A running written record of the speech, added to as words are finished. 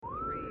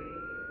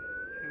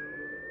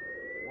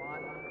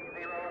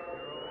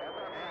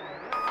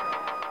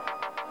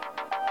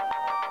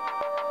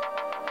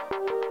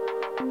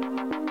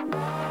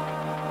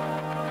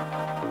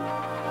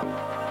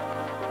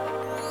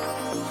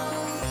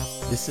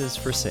This is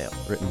For Sale,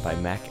 written by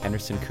Mac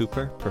Anderson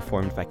Cooper,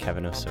 performed by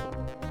Kevin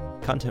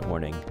Aoussou. Content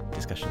warning,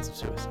 discussions of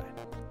suicide.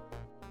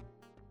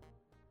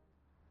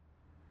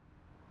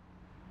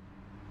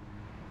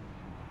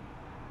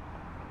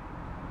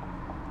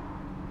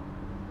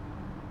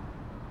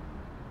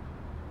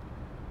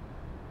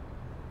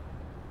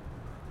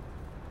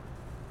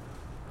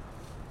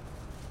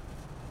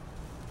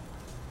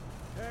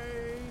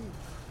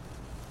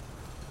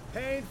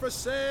 Kane for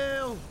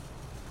sale.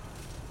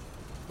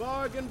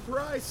 Bargain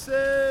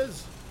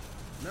prices.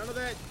 None of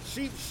that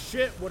cheap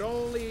shit what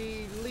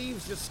only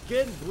leaves your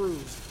skin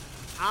bruised.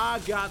 I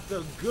got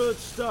the good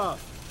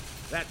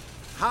stuff. That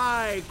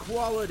high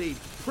quality,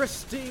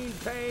 pristine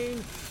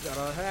pain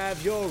that'll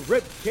have your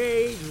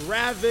ribcage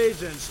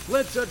ravaged and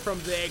splintered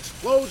from the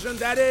explosion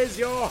that is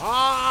your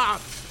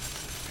heart.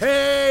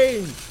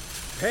 Pain.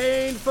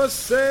 Pain for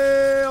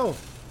sale.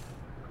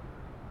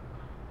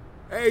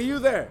 Hey, you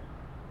there?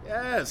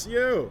 Yes,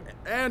 you.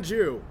 And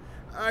you.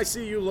 I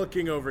see you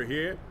looking over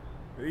here.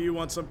 You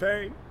want some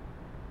pain?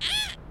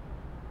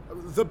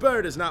 The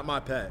bird is not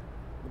my pet.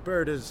 The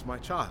bird is my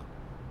child.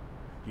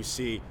 You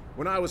see,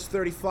 when I was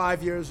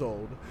 35 years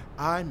old,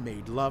 I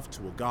made love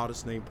to a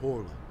goddess named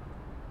Porla.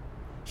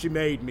 She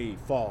made me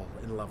fall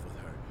in love with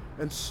her.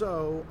 And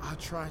so I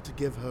tried to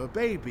give her a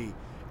baby,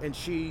 and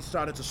she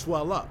started to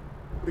swell up.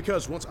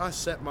 Because once I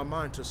set my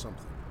mind to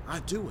something,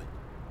 I do it.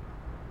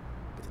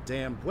 But the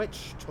damn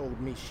witch told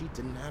me she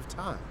didn't have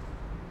time.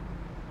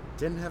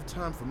 Didn't have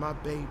time for my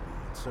baby,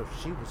 and so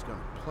she was gonna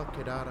pluck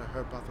it out of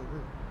her by the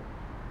root.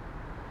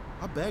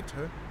 I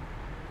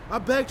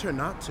begged her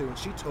not to, and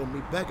she told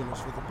me begging was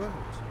for the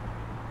birds.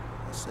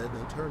 I said,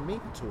 then turn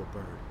me into a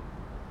bird.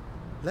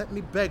 Let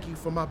me beg you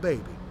for my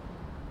baby.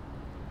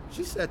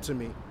 She said to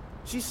me,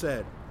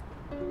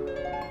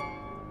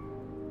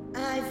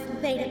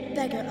 I've made a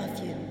beggar of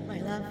you, my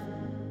love.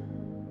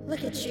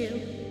 Look at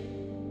you,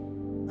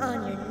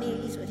 on your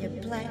knees with your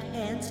black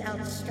hands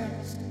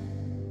outstretched.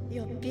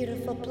 Your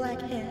beautiful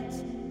black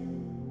hands.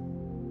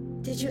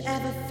 Did you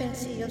ever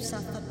fancy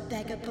yourself a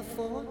beggar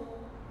before?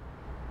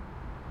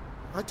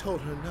 I told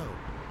her no,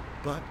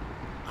 but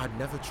I'd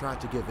never tried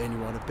to give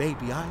anyone a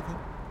baby either.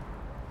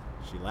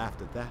 She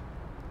laughed at that,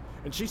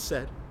 and she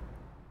said,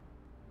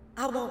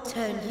 I won't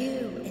turn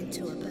you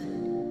into a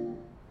bird.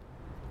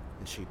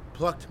 And she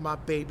plucked my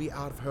baby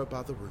out of her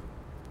by the root,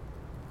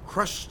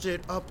 crushed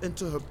it up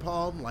into her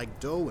palm like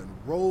dough and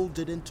rolled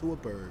it into a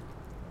bird.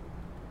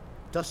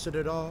 Dusted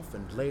it off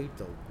and laid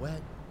the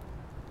wet,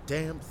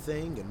 damn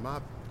thing in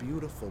my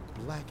beautiful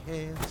black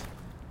hands.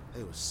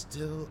 They were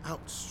still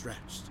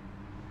outstretched.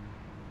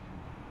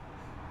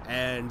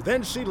 And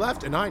then she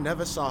left and I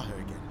never saw her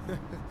again.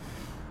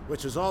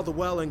 Which is all the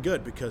well and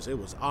good because it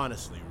was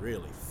honestly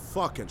really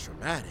fucking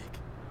traumatic.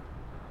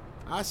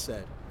 I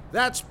said,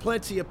 that's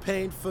plenty of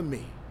pain for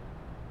me.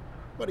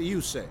 What do you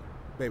say,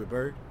 baby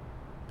bird?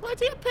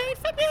 Plenty of pain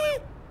for me!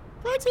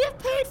 Plenty of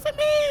pain for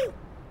me!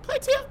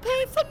 Plenty of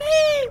pain for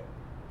me!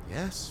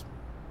 Yes,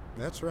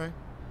 that's right.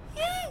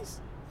 Yes,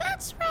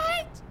 that's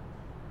right.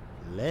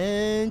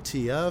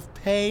 Plenty of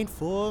pain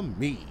for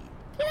me.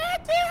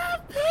 Plenty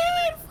of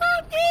pain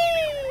for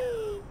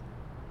me.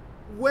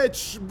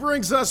 Which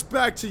brings us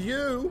back to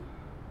you.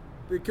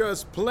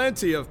 Because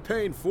plenty of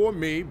pain for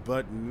me,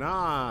 but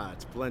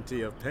not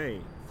plenty of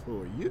pain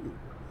for you.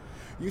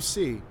 You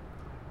see,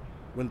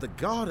 when the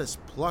goddess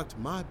plucked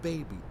my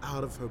baby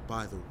out of her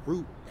by the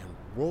root and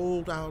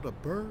rolled out a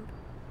bird,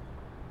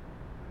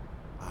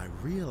 I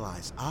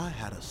realized I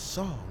had a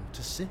song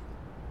to sing.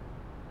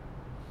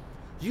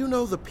 You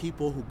know the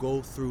people who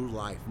go through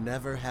life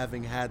never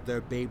having had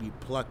their baby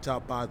plucked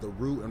out by the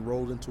root and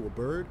rolled into a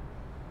bird?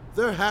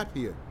 They're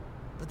happier,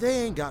 but they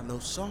ain't got no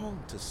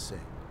song to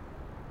sing.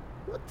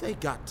 What they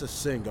got to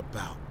sing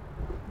about?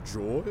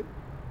 Joy?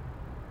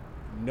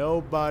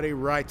 Nobody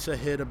writes a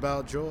hit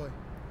about joy.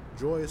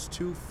 Joy is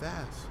too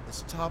fast.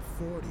 It's top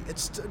 40.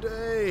 It's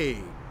today.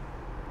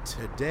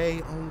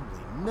 Today only,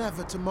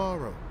 never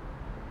tomorrow.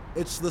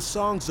 It's the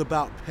songs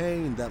about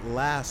pain that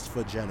last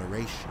for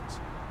generations.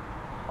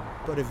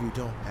 But if you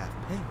don't have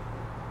pain,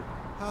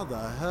 how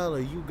the hell are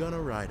you gonna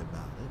write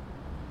about it?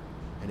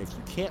 And if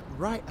you can't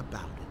write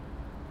about it,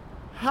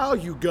 how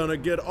you gonna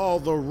get all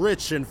the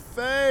rich and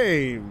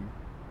fame?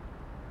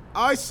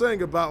 I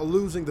sang about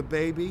losing the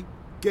baby,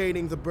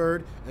 gaining the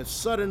bird, and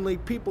suddenly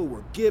people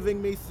were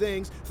giving me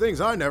things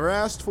I never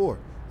asked for.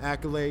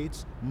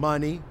 Accolades,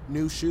 money,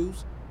 new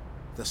shoes.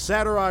 The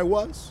sadder I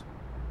was,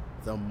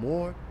 the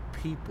more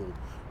people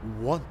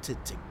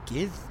wanted to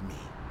give me.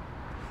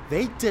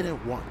 They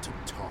didn't want to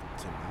talk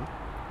to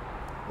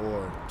me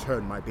or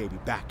turn my baby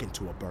back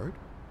into a bird.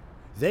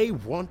 They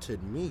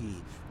wanted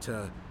me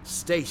to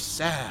stay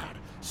sad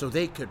so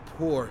they could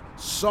pour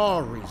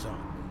sorries on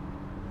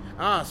me.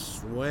 I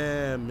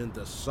swam in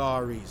the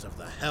sorries of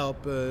the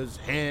helpers,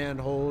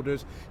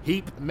 handholders,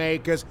 heap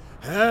makers,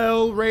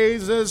 hell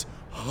raisers,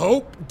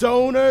 hope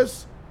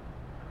donors.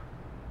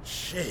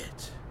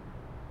 Shit.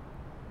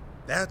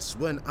 That's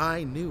when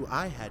I knew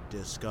I had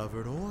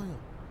discovered oil,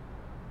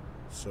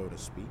 so to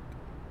speak.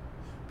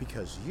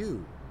 Because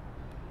you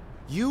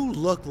You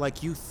look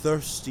like you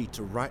thirsty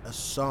to write a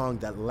song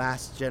that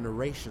lasts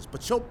generations,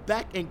 but your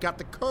back ain't got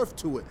the curve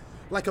to it,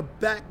 like a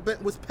back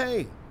bent with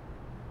pain.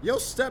 Your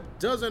step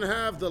doesn't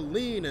have the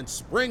lean and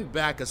spring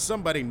back as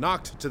somebody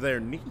knocked to their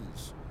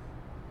knees.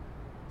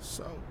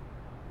 So,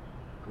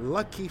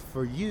 lucky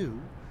for you,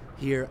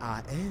 here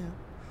I am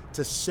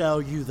to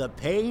sell you the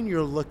pain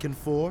you're looking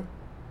for.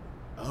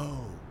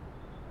 Oh,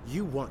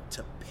 you want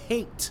to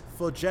paint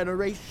for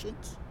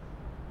generations,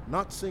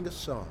 not sing a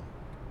song.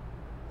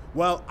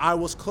 Well, I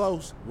was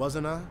close,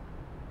 wasn't I?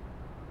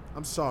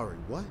 I'm sorry,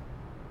 what?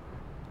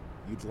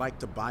 You'd like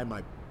to buy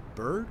my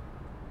bird?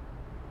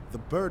 The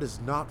bird is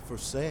not for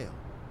sale.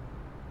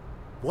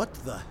 What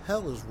the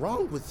hell is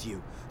wrong with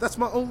you? That's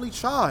my only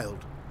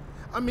child.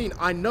 I mean,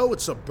 I know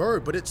it's a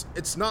bird, but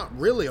it's not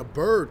really a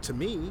bird to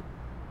me.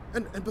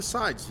 And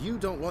besides, you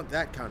don't want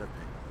that kind of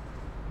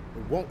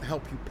pain. It won't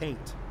help you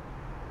paint.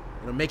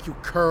 It'll make you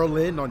curl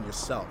in on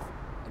yourself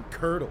and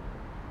curdle.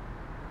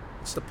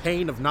 It's the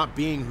pain of not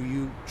being who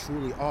you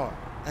truly are,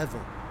 ever.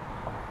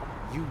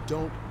 You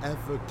don't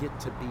ever get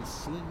to be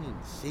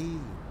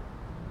seen.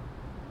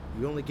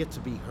 You only get to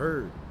be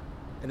heard.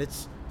 And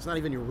it's not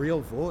even your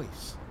real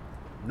voice.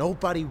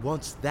 Nobody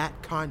wants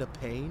that kind of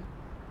pain.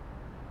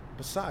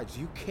 Besides,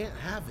 you can't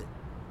have it.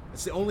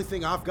 It's the only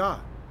thing I've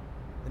got.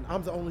 And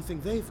I'm the only thing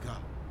they've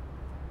got.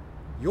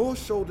 Your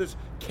shoulders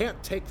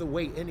can't take the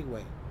weight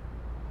anyway.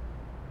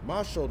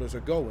 My shoulders are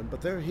going,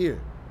 but they're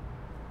here.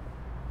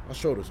 My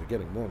shoulders are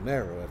getting more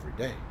narrow every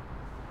day.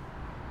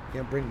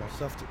 Can't bring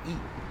myself to eat.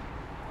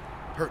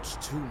 Hurts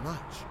too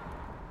much.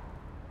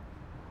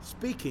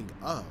 Speaking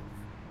of,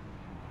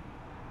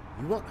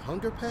 you want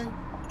hunger pain?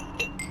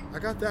 I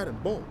got that in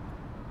bulk,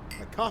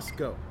 at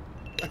Costco.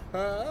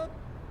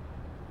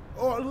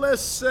 Or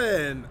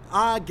listen,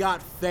 I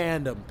got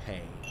fandom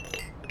pain.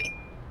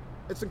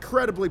 It's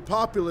incredibly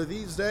popular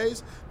these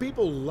days.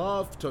 People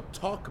love to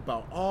talk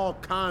about all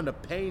kind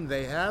of pain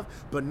they have,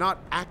 but not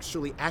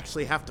actually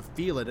have to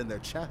feel it in their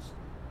chest.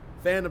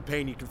 Fandom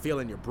pain you can feel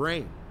in your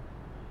brain.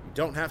 You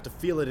don't have to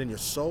feel it in your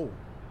soul.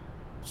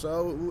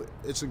 So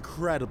it's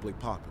incredibly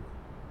popular.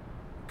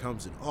 It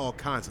comes in all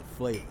kinds of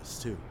flavors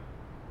too.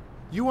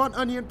 You want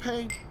onion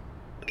pain?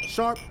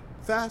 Sharp,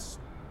 fast,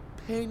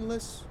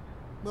 painless,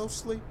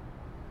 mostly.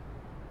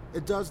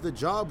 It does the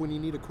job when you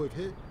need a quick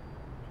hit.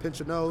 Pinch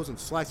your nose and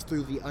slice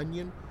through the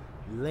onion,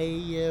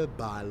 layer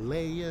by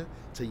layer,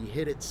 till you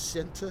hit its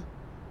center.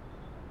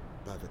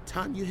 By the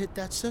time you hit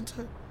that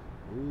center,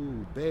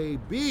 ooh,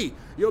 baby,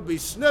 you'll be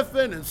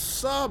sniffing and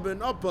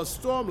sobbing up a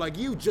storm like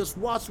you just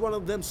watched one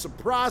of them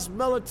surprise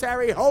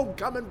military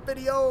homecoming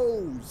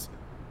videos.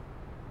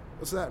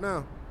 What's that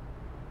now?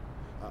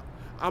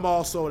 I'm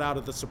all sold out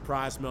of the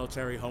surprise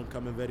military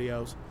homecoming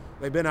videos.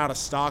 They've been out of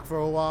stock for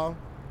a while.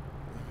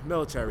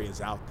 Military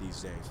is out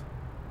these days.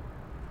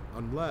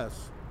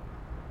 Unless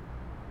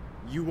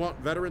you want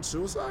veteran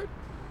suicide?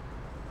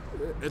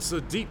 It's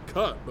a deep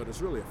cut, but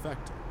it's really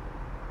effective.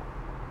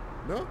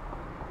 No?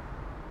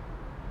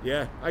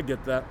 Yeah, I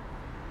get that.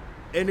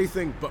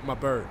 Anything but my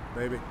bird,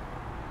 baby.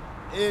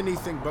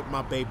 Anything but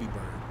my baby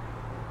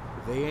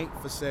bird. They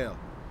ain't for sale.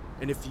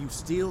 And if you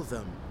steal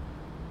them,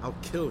 I'll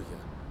kill you.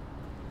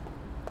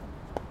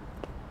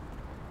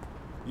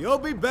 You'll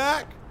be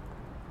back,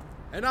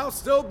 and I'll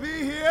still be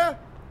here.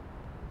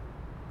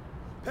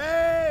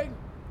 Pain!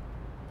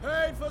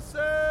 Pain for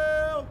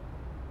sale!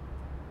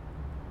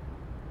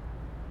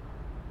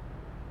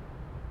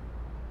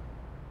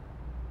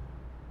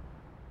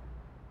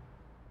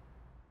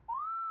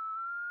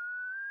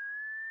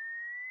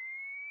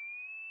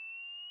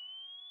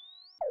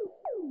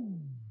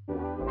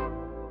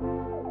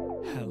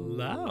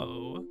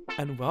 Hello,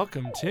 and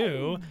welcome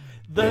to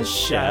The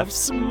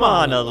Chef's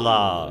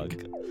Monologue,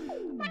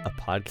 a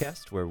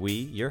podcast where we,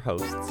 your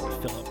hosts,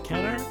 Philip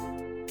Kenner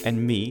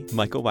and me,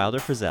 Michael Wilder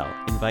Frizzell,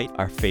 invite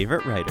our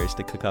favorite writers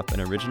to cook up an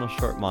original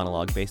short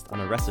monologue based on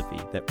a recipe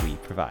that we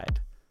provide.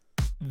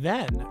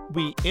 Then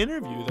we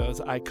interview those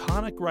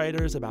iconic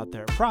writers about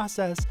their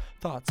process,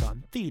 thoughts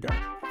on theater,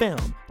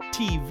 film,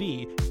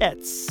 TV,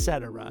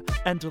 etc.,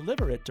 and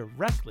deliver it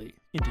directly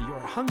into your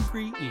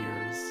hungry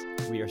ears.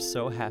 We are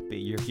so happy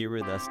you're here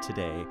with us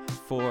today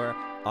for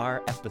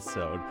our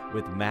episode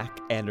with Mac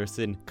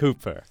Anderson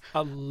Cooper.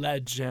 A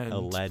legend. A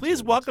legend.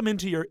 Please welcome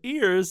into your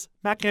ears,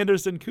 Mac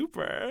Anderson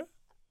Cooper.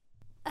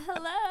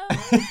 Hello.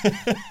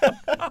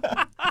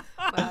 Wow,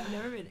 I've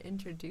never been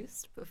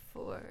introduced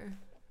before.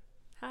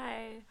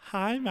 Hi.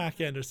 Hi, Mac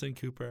Anderson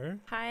Cooper.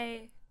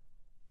 Hi,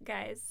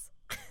 guys.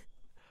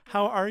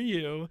 How are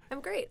you?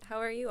 I'm great. How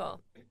are you all?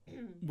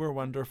 We're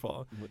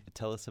wonderful.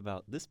 Tell us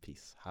about this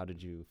piece. How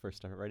did you first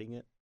start writing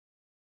it?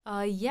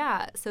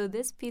 Yeah. So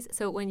this piece.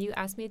 So when you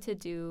asked me to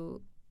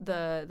do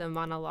the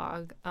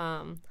monologue,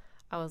 I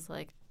was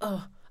like,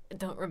 oh, I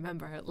don't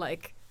remember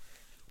like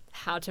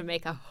how to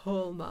make a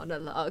whole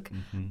monologue.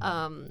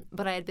 Mm-hmm.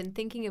 But I had been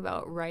thinking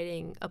about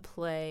writing a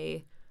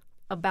play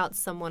about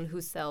someone who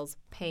sells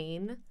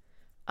pain,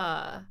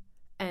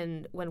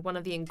 and when one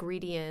of the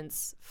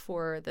ingredients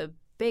for the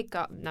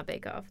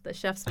the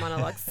chef's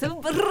monologue.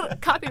 So,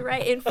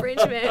 copyright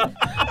infringement.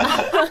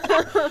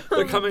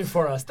 They're coming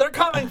for us. They're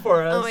coming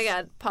for us. Oh my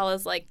God.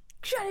 Paula's like,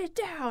 shut it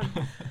down.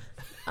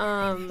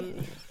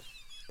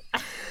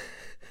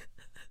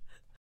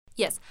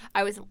 Yes,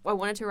 I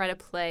wanted to write a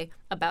play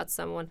about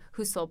someone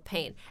who sold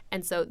pain,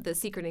 and so the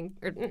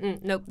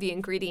the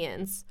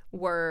ingredients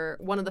were,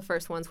 one of the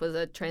first ones was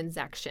a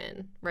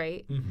transaction,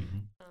 right? Mm-hmm.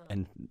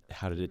 And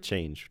how did it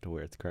change to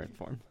where its current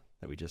form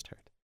that we just heard?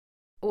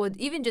 Well,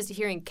 even just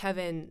hearing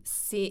Kevin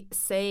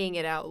saying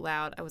it out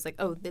loud, I was like,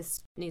 oh,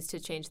 this needs to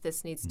change.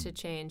 This needs to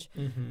change.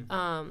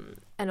 Mm-hmm.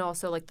 And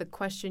also, like, the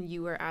question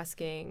you were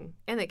asking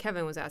and that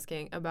Kevin was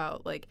asking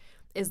about, like,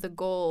 is the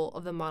goal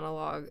of the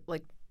monologue,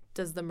 like,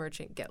 does the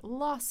merchant get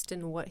lost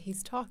in what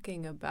he's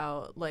talking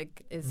about?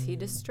 Like, is he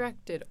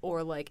distracted?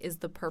 Or, like, is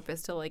the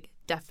purpose to, like,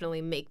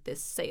 definitely make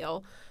this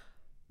sale?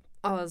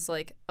 I was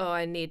like, oh,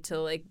 I need to,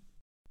 like,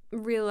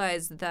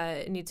 realize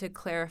that I need to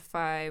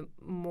clarify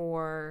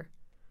more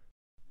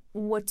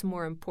what's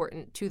more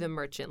important to the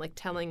merchant, like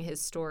telling his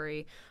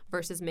story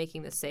versus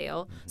making the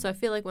sale. Mm-hmm. So I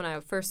feel like when I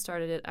first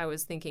started it, I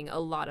was thinking a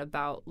lot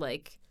about,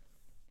 like,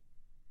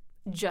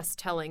 just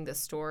telling the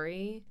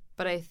story.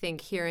 But I think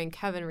hearing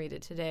Kevin read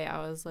it today,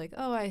 I was like,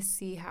 oh, I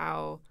see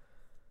how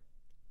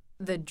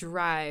the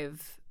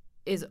drive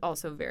is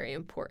also very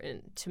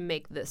important to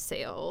make the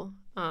sale.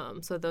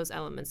 So those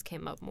elements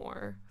came up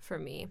more for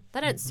me.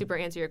 That didn't super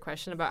answer your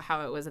question about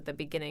how it was at the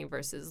beginning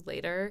versus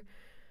later.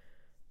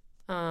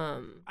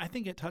 I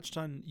think you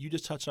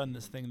just touched on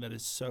this thing that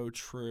is so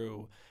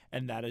true,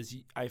 and that is,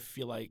 I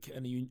feel like,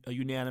 a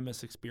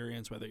unanimous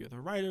experience, whether you're the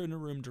writer in a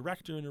room,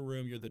 director in a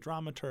room, you're the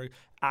dramaturg,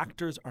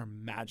 actors are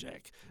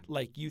magic.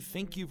 Like, you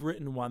think you've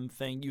written one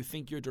thing, you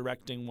think you're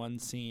directing one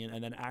scene,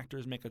 and then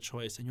actors make a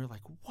choice, and you're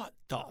like, what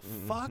the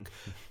fuck?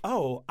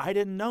 Oh, I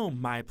didn't know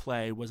my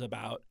play was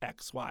about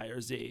X, Y,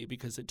 or Z,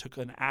 because it took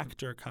an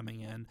actor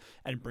coming in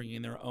and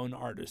bringing their own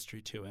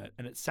artistry to it.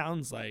 And it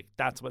sounds like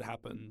that's what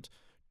happened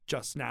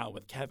just now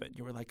with Kevin.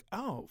 You were like,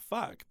 oh,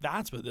 fuck,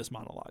 that's what this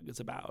monologue is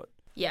about.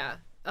 Yeah.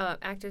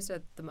 Actors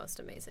are the most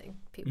amazing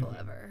people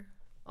ever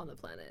on the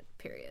planet,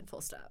 period.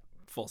 Full stop.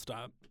 Full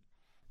stop.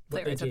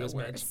 Playwrights are the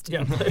worst.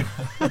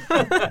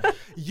 Yeah.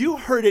 You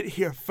heard it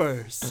here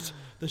first.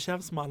 The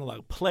chef's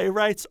monologue.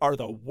 Playwrights are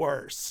the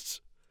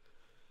worst.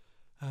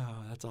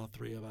 Oh, that's all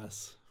three of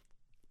us.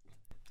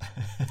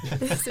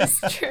 This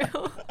is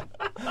true.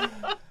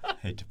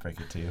 Hate to break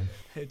it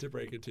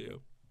to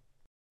you.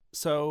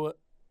 So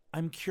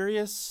I'm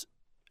curious,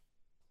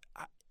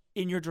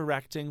 in your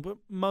directing, but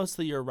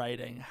mostly your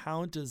writing,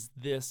 how does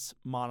this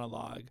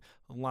monologue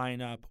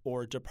line up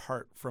or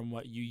depart from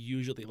what you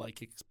usually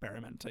like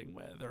experimenting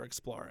with or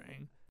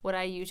exploring? What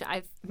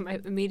my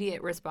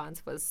immediate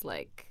response was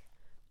like,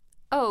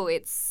 oh,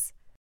 it's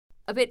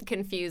a bit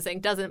confusing,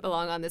 doesn't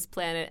belong on this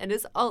planet, and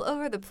is all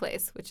over the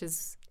place, which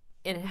is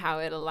in how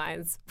it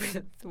aligns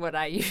with what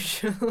I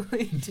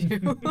usually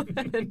do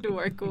and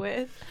work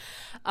with.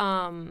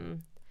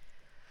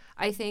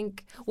 I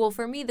think, well,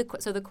 for me, the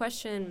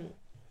question,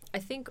 I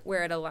think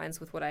where it aligns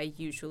with what I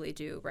usually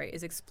do, right,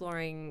 is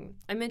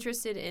I'm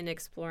interested in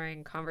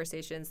exploring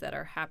conversations that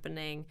are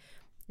happening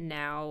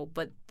now,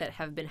 but that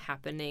have been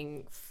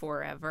happening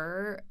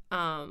forever,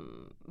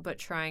 but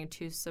trying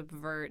to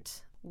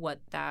subvert what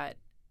that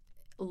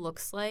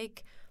looks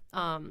like.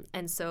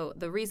 And so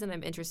the reason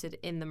I'm interested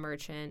in the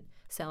merchant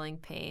selling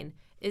pain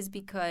is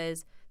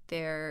because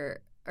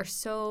there are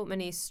so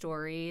many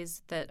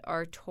stories that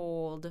are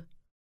told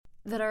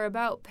that are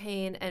about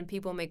pain and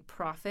people make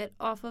profit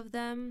off of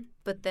them,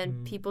 but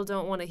then people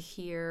don't want to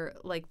hear,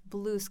 like,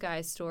 blue sky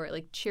story,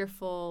 like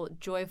cheerful,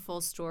 joyful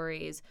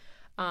stories.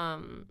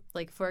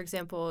 Like, for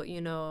example,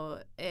 you know,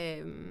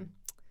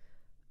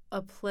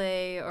 a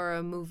play or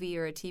a movie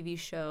or a TV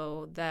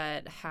show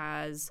that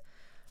has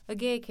a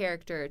gay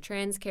character,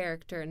 trans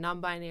character,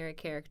 non-binary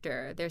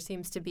character. There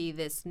seems to be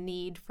this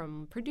need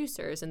from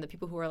producers and the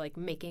people who are, like,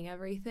 making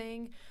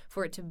everything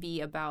for it to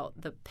be about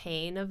the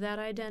pain of that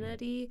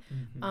identity,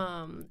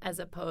 as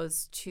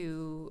opposed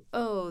to,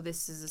 oh,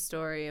 this is a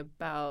story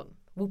about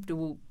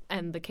whoop-de-whoop,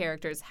 and the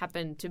characters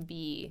happen to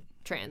be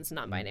trans,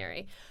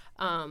 non-binary.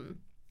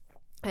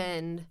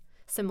 And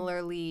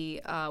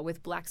similarly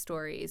with Black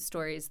stories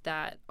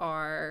that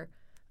are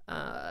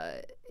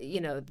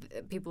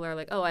people are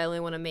like, oh, I only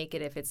want to make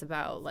it if it's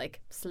about, like,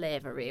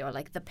 slavery or,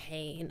 like, the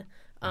pain,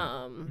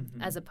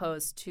 as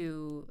opposed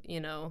to, you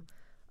know,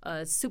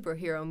 a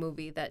superhero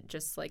movie that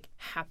just, like,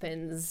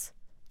 happens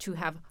to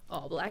have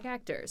all Black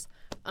actors.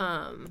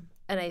 And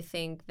I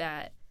think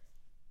that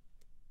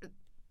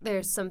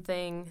there's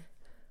something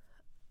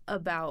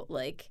about,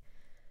 like,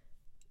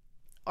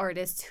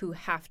 artists who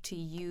have to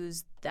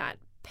use that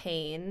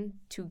pain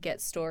to get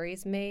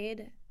stories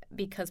made,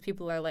 because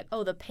people are like,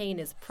 oh, the pain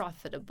is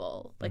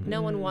profitable. Like,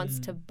 no one wants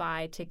to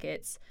buy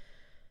tickets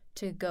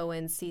to go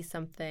and see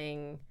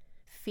something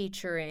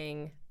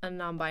featuring a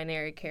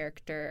non-binary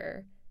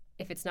character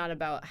if it's not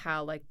about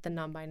how like the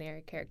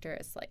non-binary character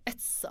is like,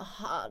 it's so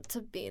hard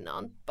to be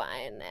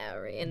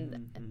non-binary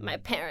and my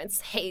parents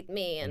hate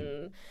me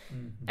and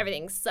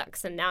everything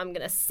sucks and now I'm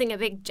gonna sing a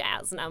big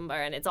jazz number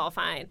and it's all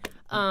fine.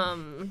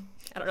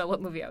 I don't know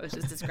what movie I was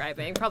just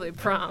describing. Probably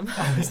Prom.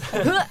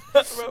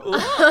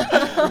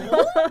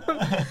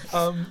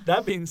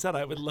 That being said,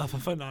 I would love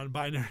if a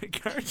non-binary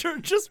character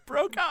just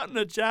broke out in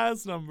a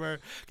jazz number.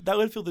 That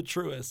would feel the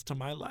truest to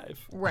my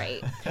life.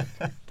 Right.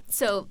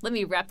 So let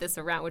me wrap this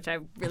around, which I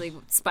really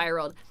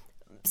spiraled.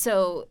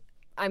 So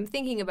I'm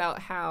thinking about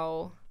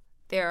how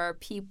there are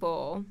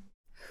people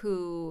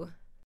who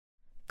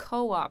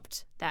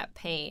co-opt that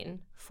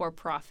pain for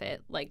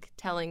profit, like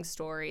telling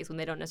stories when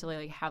they don't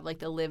necessarily like have like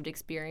the lived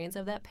experience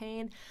of that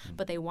pain,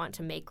 but they want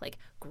to make like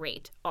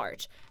great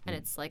art. And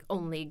it's like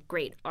only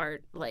great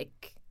art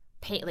like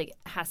pain like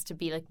has to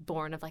be like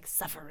born of like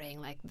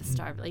suffering, like the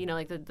star, you know,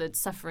 like the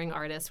suffering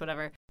artist,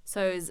 whatever.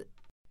 So I was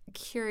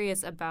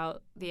curious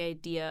about the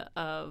idea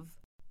of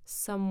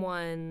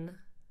someone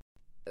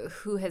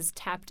who has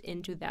tapped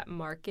into that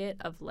market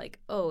of like,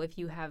 oh, if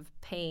you have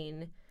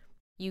pain,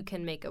 you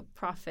can make a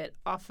profit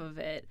off of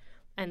it,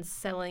 and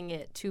selling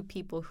it to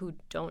people who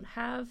don't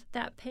have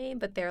that pain,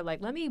 but they're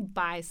like, let me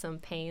buy some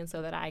pain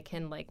so that I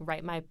can like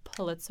write my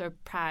Pulitzer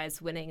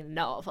Prize winning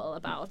novel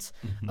about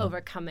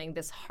overcoming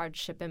this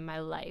hardship in my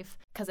life.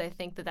 Because I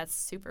think that that's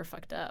super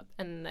fucked up,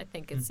 and I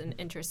think it's an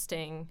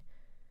interesting.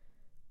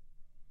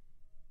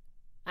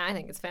 I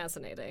think it's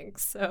fascinating.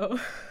 So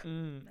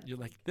you're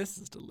like, this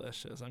is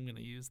delicious. I'm going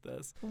to use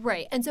this.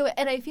 Right. And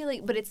I feel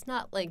like, but it's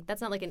not like,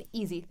 that's not like an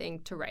easy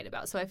thing to write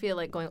about. So I feel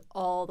like going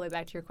all the way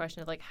back to your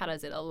question of like, how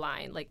does it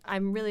align? Like, I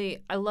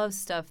love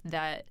stuff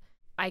that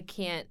I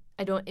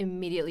don't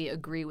immediately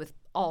agree with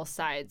all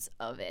sides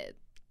of it.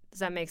 Does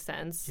that make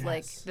sense? Yes.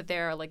 Like that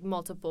there are like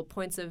multiple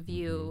points of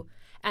view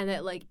and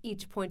that like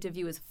each point of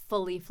view is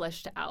fully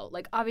fleshed out.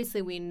 Like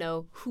obviously we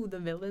know who the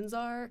villains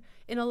are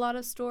in a lot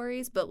of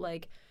stories, but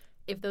like,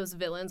 if those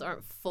villains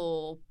aren't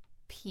full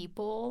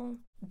people,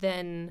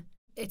 then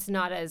it's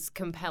not as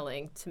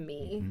compelling to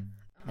me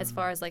as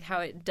far as like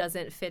how it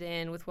doesn't fit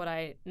in with what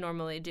I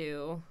normally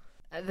do.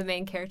 The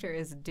main character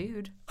is a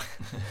dude.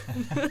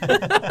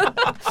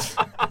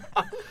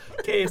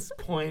 Case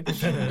point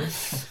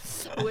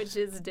finished. Which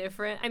is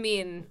different. I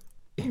mean,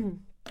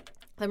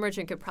 the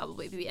merchant could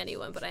probably be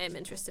anyone, but I am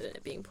interested in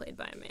it being played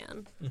by a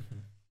man.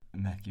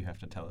 Mac, you have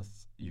to tell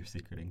us your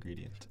secret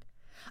ingredient.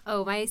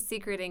 Oh, my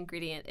secret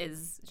ingredient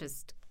is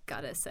just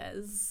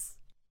goddesses.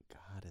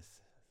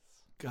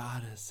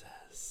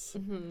 Goddesses.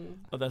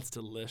 Oh, that's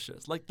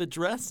delicious. Like the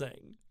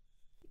dressing.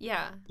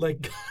 Yeah.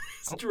 Like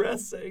goddess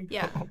dressing.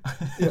 Yeah.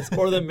 Yes,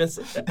 or the miss.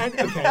 And,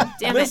 okay,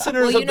 Damn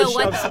listeners it. Well, you of the know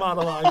what? chef's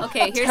monologue.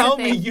 Okay, here's tell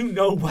the me thing. you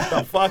know what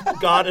the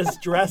fuck goddess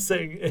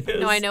dressing is.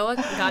 No, I know what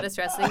goddess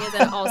dressing is,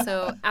 and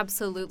also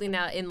absolutely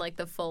not in like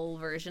the full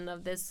version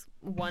of this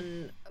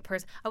one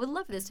person. I would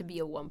love this to be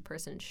a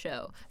one-person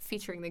show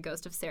featuring the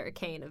ghost of Sarah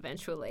Kane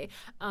eventually.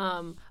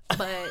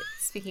 But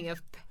speaking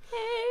of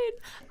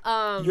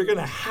pain, you're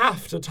gonna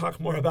have to talk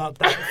more about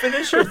that.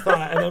 Finish your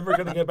thought, and then we're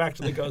gonna get back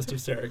to the ghost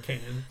of Sarah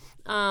Kane.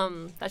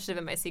 That should have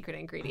been my secret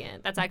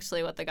ingredient. That's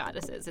actually what the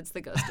goddess is. It's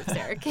the ghost of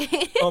Sarah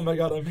Kane. Oh my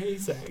god,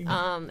 amazing.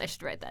 I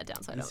should write that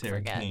down so I don't Sarah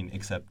forget. Kane,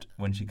 except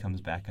when she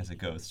comes back as a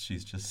ghost,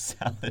 she's just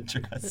salad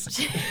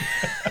dressing.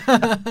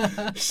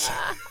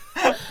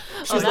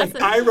 She's like,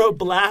 Iro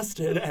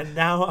blasted, and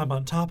now I'm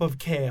on top of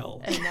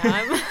kale. And now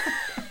I'm...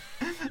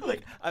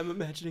 Like, I'm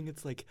imagining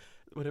it's like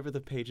whatever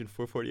the page in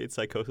 448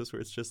 Psychosis where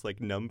it's just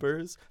like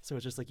numbers. So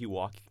it's just like you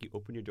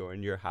open your door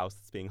in your house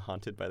that's being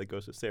haunted by the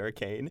ghost of Sarah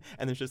Kane,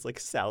 and there's just like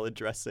salad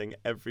dressing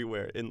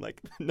everywhere in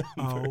like numbers.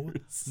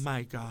 Oh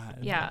my god.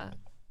 Yeah.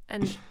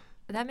 And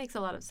that makes a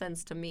lot of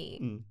sense to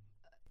me.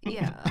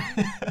 Yeah.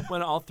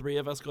 When all three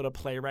of us go to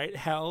playwright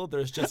hell,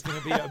 there's just going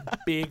to be a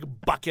big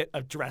bucket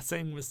of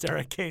dressing with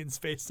Sarah Kane's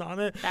face on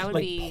it. That would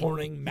like be...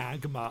 pouring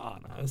magma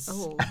on us.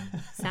 Oh,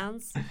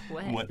 sounds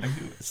wet. What are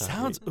you?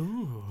 Sounds,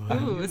 ooh.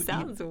 Ooh,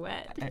 sounds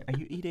wet. Are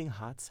you eating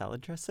hot salad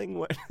dressing?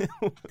 What?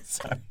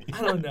 Sorry.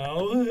 I don't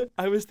know.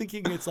 I was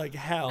thinking it's like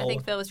hell. I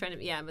think Phil was trying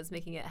to, was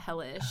making it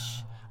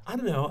hellish. I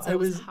don't know. So I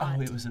was. hot.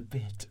 Oh, it was a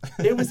bit.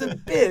 It was a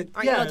bit.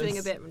 Aren't you all doing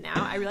a bit now?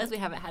 I realize we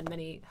haven't had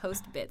many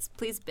host bits.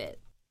 Please bit.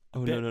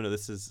 Oh, no,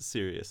 this is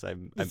serious.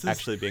 I'm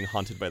actually being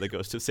haunted by the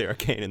ghost of Sarah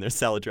Kane, and there's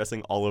salad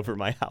dressing all over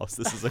my house.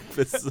 This is a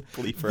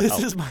plea for help.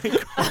 This is my...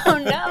 Oh,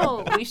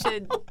 no. We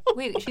should...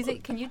 Wait, she's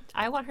like, can you...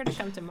 I want her to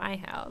come to my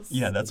house.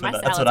 Yeah, that's my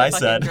what I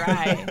said.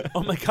 Dry.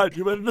 Oh, my God.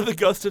 You went into the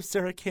ghost of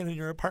Sarah Kane in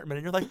your apartment,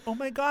 and you're like, oh,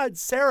 my God,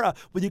 Sarah,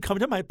 will you come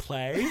to my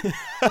play?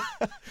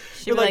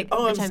 She'd be like,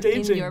 oh, I'm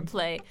staging. in your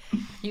play.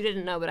 You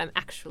didn't know, but I'm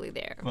actually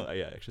there. Well,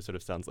 yeah, it actually sort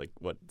of sounds like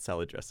what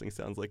salad dressing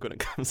sounds like when it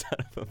comes out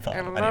of a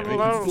bottle.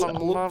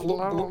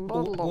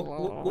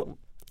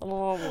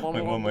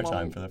 Wait, one more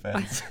time for the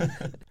fans.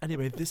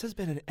 Anyway, this has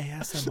been an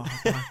ASMR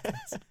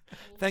podcast.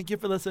 Thank you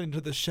for listening to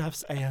the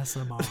chef's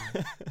ASMR.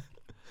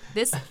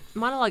 This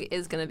monologue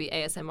is going to be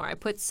ASMR. I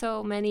put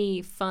so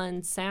many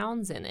fun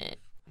sounds in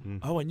it.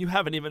 Oh, and you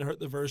haven't even heard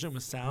the version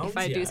with sounds If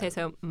I do yet. say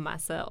so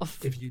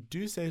myself. If you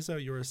do say so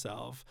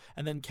yourself.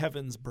 And then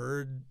Kevin's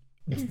bird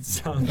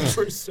sounds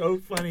were so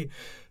funny.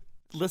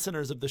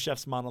 Listeners of the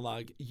Chef's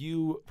Monologue,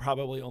 you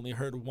probably only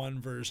heard one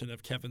version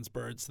of Kevin's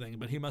birds thing,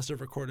 but he must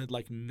have recorded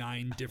like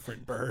 9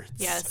 different birds.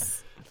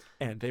 Yes.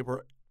 And they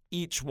were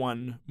each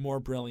one more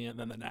brilliant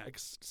than the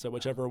next. So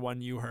whichever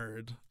one you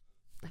heard.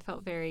 I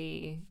felt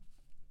very,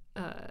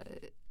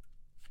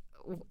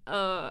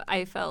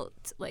 I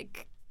felt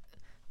like,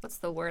 what's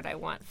the word I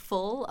want?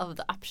 Full of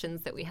the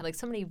options that we had, like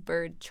so many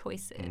bird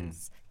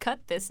choices.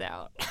 Cut this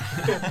out.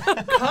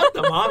 Cut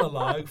the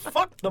monologue.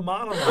 Fuck the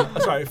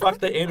monologue. Sorry, fuck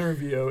the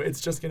interview.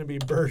 It's just going to be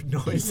bird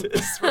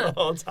noises for the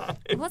whole time.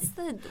 What's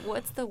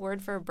the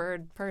word for a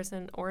bird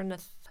person?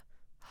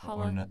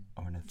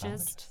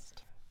 Ornithologist.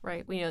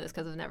 Right. We know this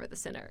because of Never the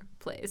Sinner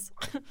plays.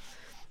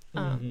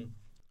 Oh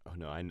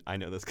no, I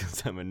know this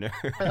because I'm a nerd.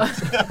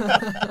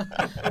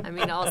 I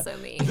mean, also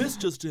me. This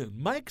just in.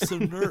 Mike's a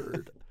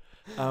nerd.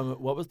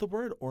 What was the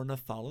word?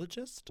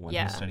 Ornithologist? One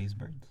Yeah. who studies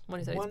birds. One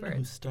who studies One who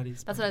birds.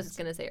 studies That's what I was birds.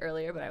 going to say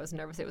earlier, but I was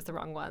nervous it was the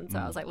wrong one. So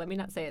I was like, let me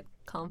not say it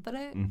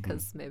confident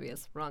because maybe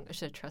it's wrong. I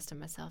should have trusted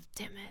myself.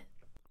 Damn it.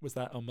 Was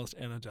that almost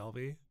Anna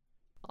Delvey?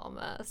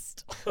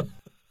 Almost.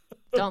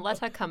 Don't let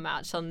her come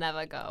out. She'll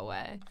never go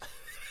away.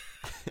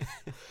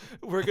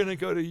 We're gonna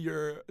go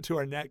to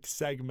our next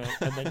segment,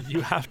 and then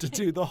you have to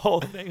do the whole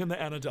thing in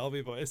the Anna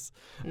Delvey voice.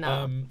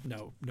 No.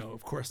 No,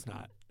 of course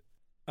not.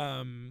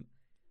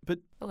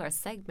 Our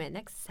segment.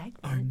 Next segment.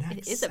 Our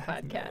next It is a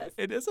segment. podcast.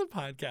 It is a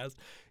podcast.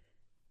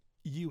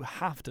 You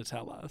have to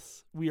tell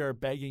us. We are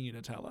begging you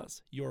to tell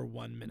us your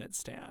 1-minute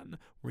stan,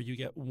 where you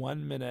get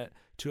 1 minute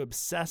to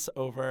obsess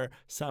over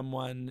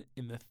someone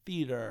in the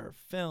theater,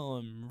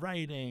 film,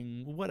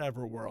 writing,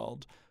 whatever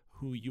world,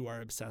 who you are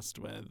obsessed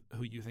with,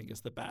 who you think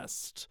is the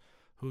best,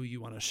 who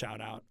you want to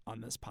shout out on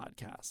this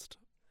podcast.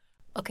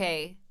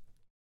 Okay.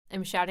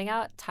 I'm shouting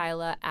out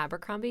Tyler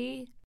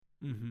Abercrombie.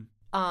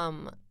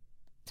 Mm-hmm.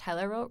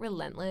 Tyler wrote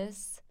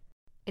Relentless.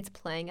 It's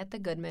playing at the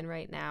Goodman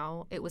right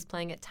now. It was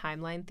playing at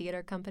Timeline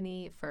Theater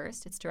Company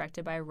first. It's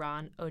directed by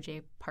Ron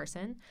O.J.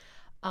 Parsons.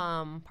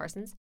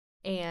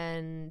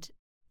 And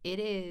it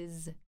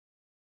is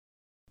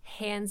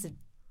hands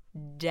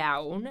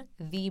down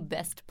the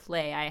best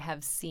play I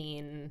have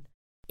seen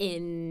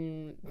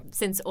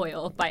since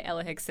Oil by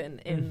Ella Hickson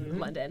in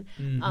London.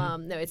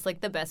 No, it's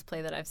like the best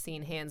play that I've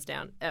seen hands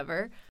down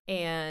ever.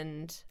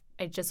 And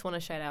I just want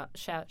to shout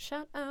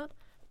out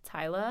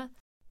Tyler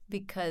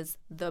because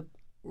the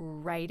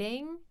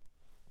writing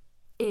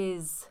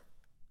is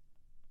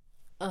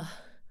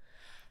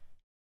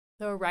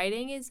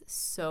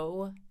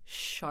so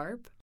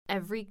sharp.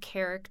 Every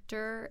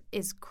character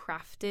is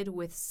crafted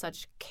with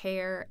such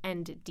care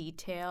and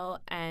detail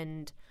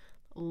and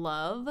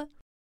love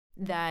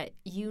that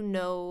you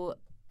know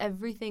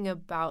everything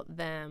about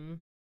them,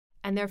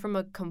 and they're from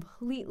a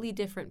completely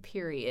different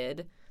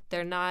period.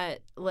 They're not,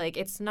 like,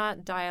 it's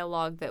not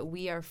dialogue that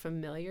we are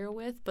familiar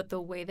with, but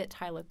the way that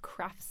Tyler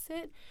crafts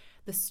it,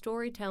 the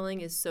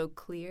storytelling is so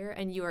clear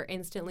and you are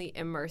instantly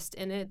immersed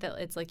in it that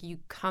it's like you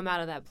come out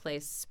of that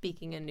place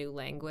speaking a new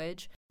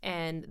language.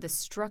 And the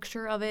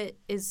structure of it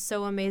is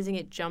so amazing.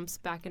 It jumps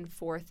back and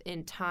forth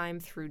in time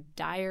through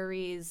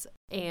diaries.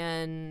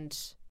 And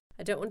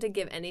I don't want to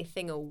give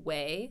anything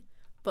away,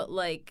 but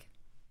like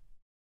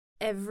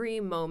every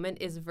moment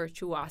is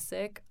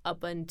virtuosic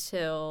up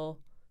until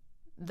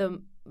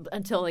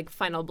like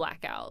final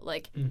blackout.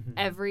 Like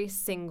every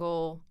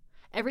single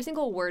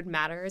word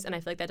matters, and I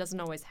feel like that doesn't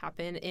always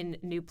happen in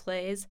new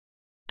plays.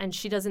 And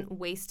she doesn't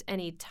waste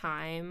any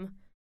time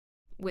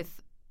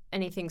with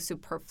anything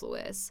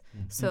superfluous.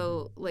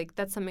 So like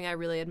that's something I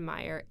really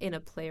admire in a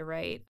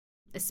playwright,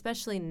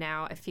 especially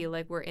now. I feel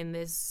like we're in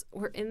this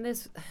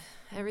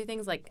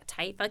everything's like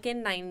tight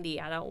fucking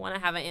 90. I don't want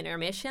to have an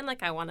intermission.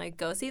 Like I want to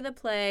go see the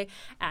play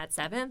at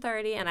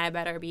 7:30 and I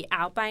better be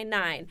out by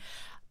 9.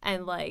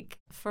 And like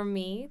for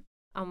me,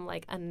 I'm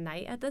like, a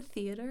night at the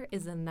theater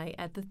is a night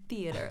at the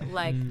theater.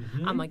 Like,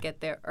 I'm going to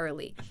get there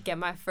early, get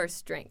my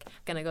first drink,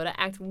 going to go to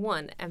Act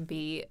 1 and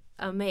be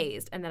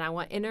amazed. And then I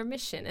want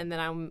intermission. And then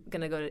I'm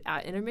going to go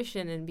to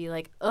intermission and be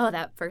like, oh,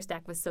 that first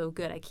act was so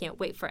good. I can't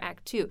wait for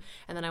Act 2.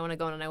 And then I want to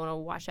go in and I want to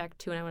watch Act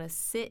 2 and I want to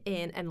sit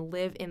in and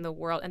live in the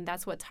world. And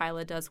that's what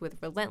Tyla does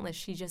with Relentless.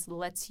 She just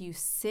lets you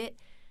sit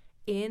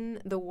in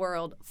the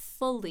world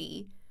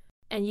fully.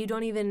 And you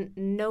don't even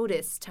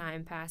notice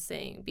time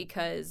passing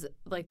because,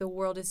 like, the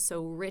world is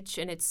so rich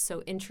and it's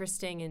so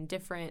interesting and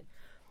different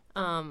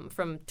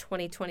from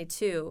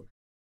 2022.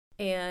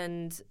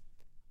 And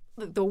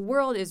the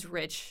world is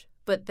rich,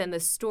 but then the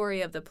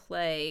story of the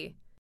play,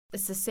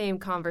 it's the same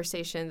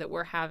conversation that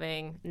we're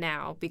having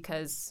now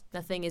because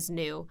nothing is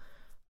new.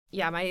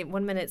 Yeah, my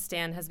 1 minute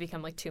stand has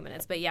become like 2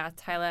 minutes. But yeah,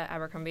 Tyla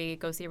Abercrombie,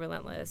 go see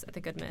Relentless at the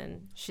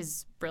Goodman.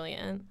 She's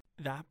brilliant.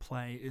 That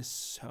play is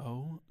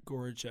so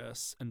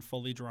gorgeous and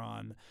fully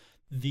drawn.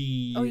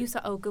 Oh, you saw?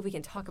 Oh, good. We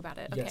can talk about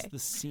it. Yes, Okay. the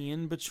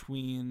scene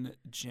between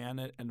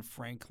Janet and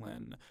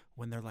Franklin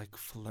when they're like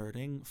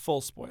flirting.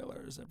 Full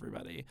spoilers,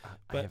 everybody.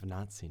 I have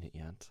not seen it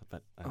yet,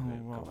 but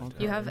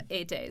You have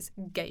 8 days.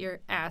 Get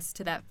your ass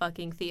to that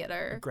fucking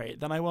theater. Great.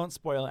 Then I won't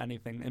spoil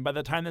anything. And by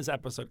the time this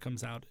episode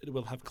comes out, it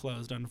will have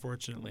closed,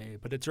 unfortunately.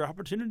 But it's your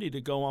opportunity to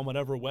go on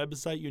whatever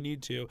website you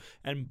need to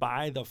and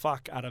buy the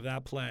fuck out of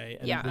that play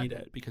and read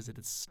it, because it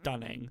is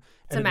stunning.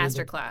 It's a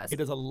masterclass.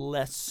 It is a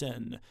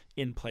lesson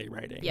in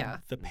playwriting. Yeah.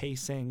 The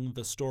pacing,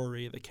 the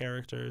story, the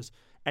characters.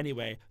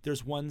 Anyway,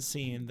 there's one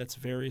scene that's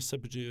very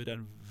subdued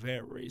and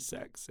very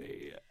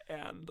sexy,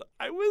 and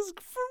I was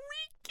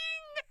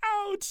freaking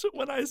out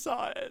when I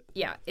saw it.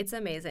 Yeah, it's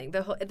amazing.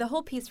 The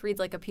whole piece reads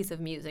like a piece of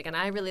music, and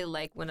I really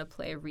like when a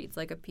play reads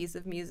like a piece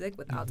of music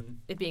without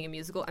it being a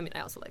musical. I mean,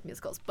 I also like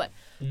musicals, but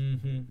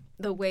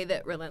the way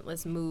that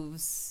Relentless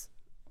moves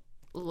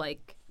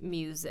like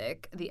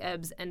music, the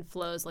ebbs and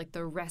flows, like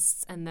the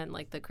rests and then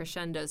like the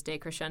crescendos,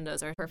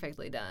 decrescendos are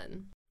perfectly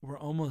done. We're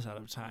almost out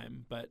of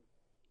time, but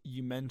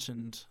you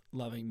mentioned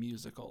loving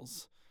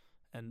musicals,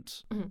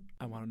 and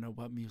I want to know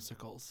what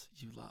musicals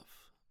you love.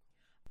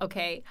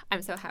 Okay,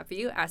 I'm so happy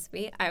you asked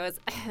me. I was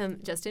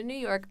just in New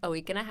York a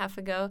week and a half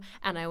ago,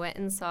 and I went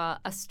and saw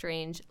A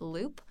Strange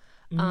Loop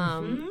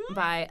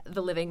by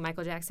the living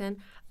Michael Jackson.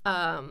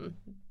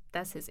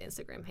 That's his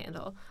Instagram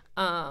handle.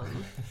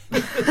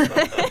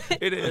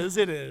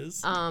 It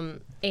is.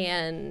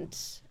 And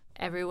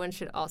everyone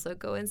should also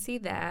go and see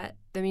that.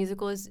 The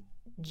musical is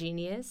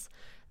genius.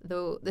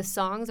 Though the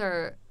songs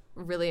are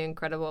really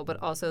incredible,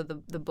 but also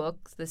the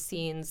books, the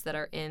scenes that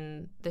are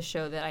in the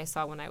show that I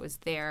saw when I was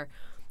there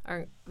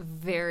are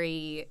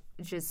very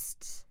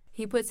just,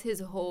 he puts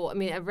his whole, I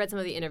mean, I've read some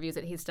of the interviews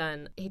that he's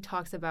done. He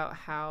talks about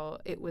how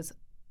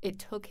it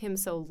took him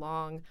so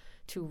long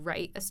to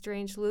write A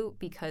Strange Loop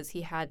because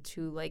he had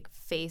to like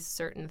face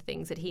certain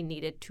things that he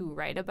needed to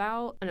write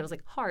about, and it was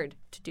like hard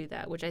to do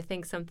that, which I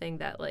think something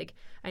that like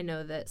I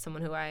know that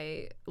someone who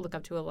I look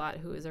up to a lot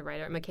who is a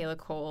writer, Michaela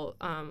Cole,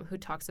 who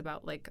talks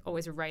about like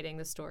always writing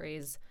the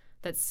stories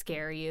that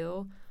scare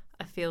you.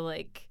 I feel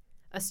like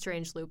A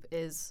Strange Loop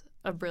is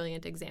a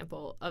brilliant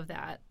example of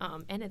that,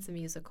 and it's a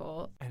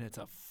musical. And it's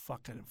a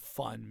fucking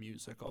fun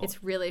musical.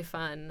 It's really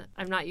fun.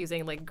 I'm not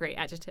using like great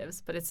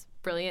adjectives, but it's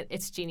brilliant.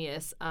 It's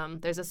genius.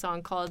 There's a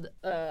song called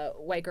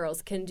White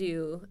Girls Can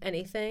Do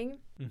Anything.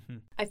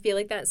 I feel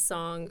like that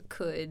song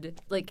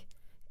could, like,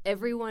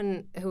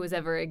 everyone who has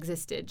ever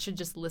existed should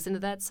just listen to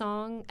that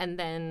song, and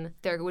then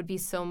there would be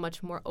so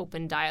much more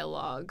open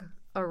dialogue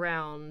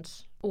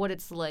around what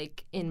it's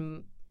like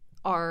in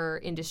our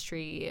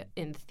industry,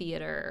 in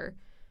theater,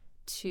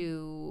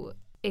 to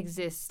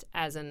exist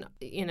as an,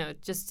 you know,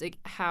 just like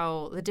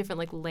how the different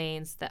like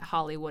lanes that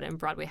Hollywood and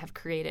Broadway have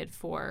created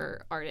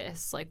for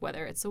artists, like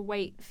whether it's a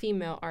white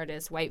female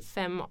artist, white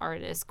femme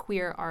artist,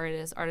 queer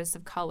artist, artists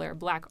of color,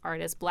 black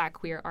artists, black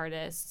queer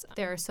artists.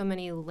 There are so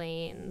many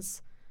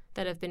lanes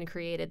that have been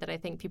created that I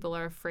think people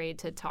are afraid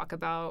to talk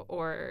about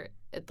or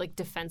like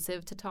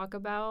defensive to talk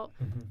about.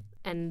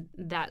 And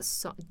that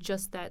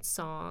just that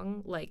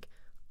song like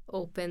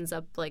opens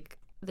up like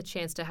the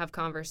chance to have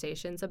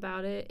conversations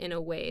about it in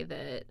a way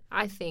that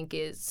I think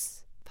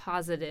is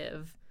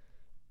positive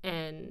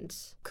and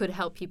could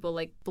help people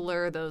like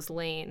blur those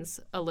lanes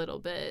a little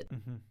bit.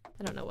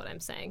 I don't know what I'm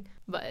saying,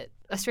 but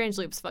A Strange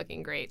Loop's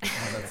fucking great.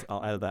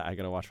 I'll add that. I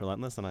gotta watch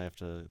Relentless, and I have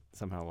to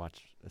somehow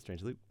watch A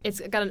Strange Loop. It's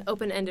got an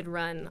open-ended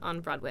run on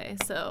Broadway,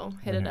 so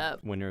hit it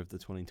up. Winner of the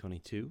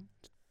 2022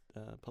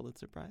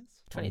 Pulitzer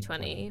Prize.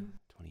 2020.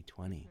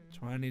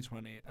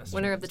 2020.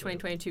 Winner of the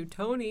 2022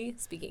 Tony,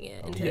 speaking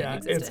it into Yeah,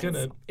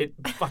 existence. it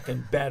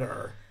fucking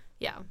better.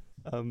 Yeah.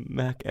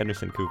 Mac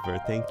Anderson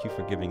Cooper, thank you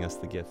for giving us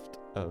the gift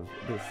of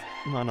this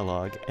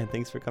monologue, and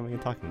thanks for coming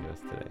and talking to us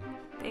today.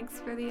 Thanks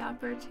for the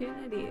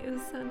opportunity. It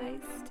was so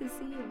nice to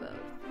see you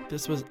both.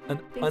 This was an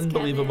Thanks,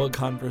 unbelievable Kevin.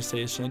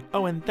 conversation.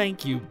 Oh, and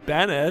thank you,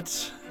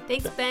 Bennett.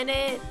 Thanks,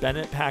 Bennett.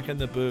 Bennett Pack in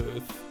the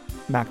booth.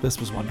 Mac, this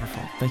was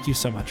wonderful. Thank you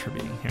so much for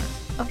being here.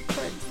 Of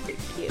course.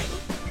 Thank you.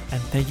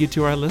 And thank you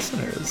to our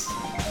listeners.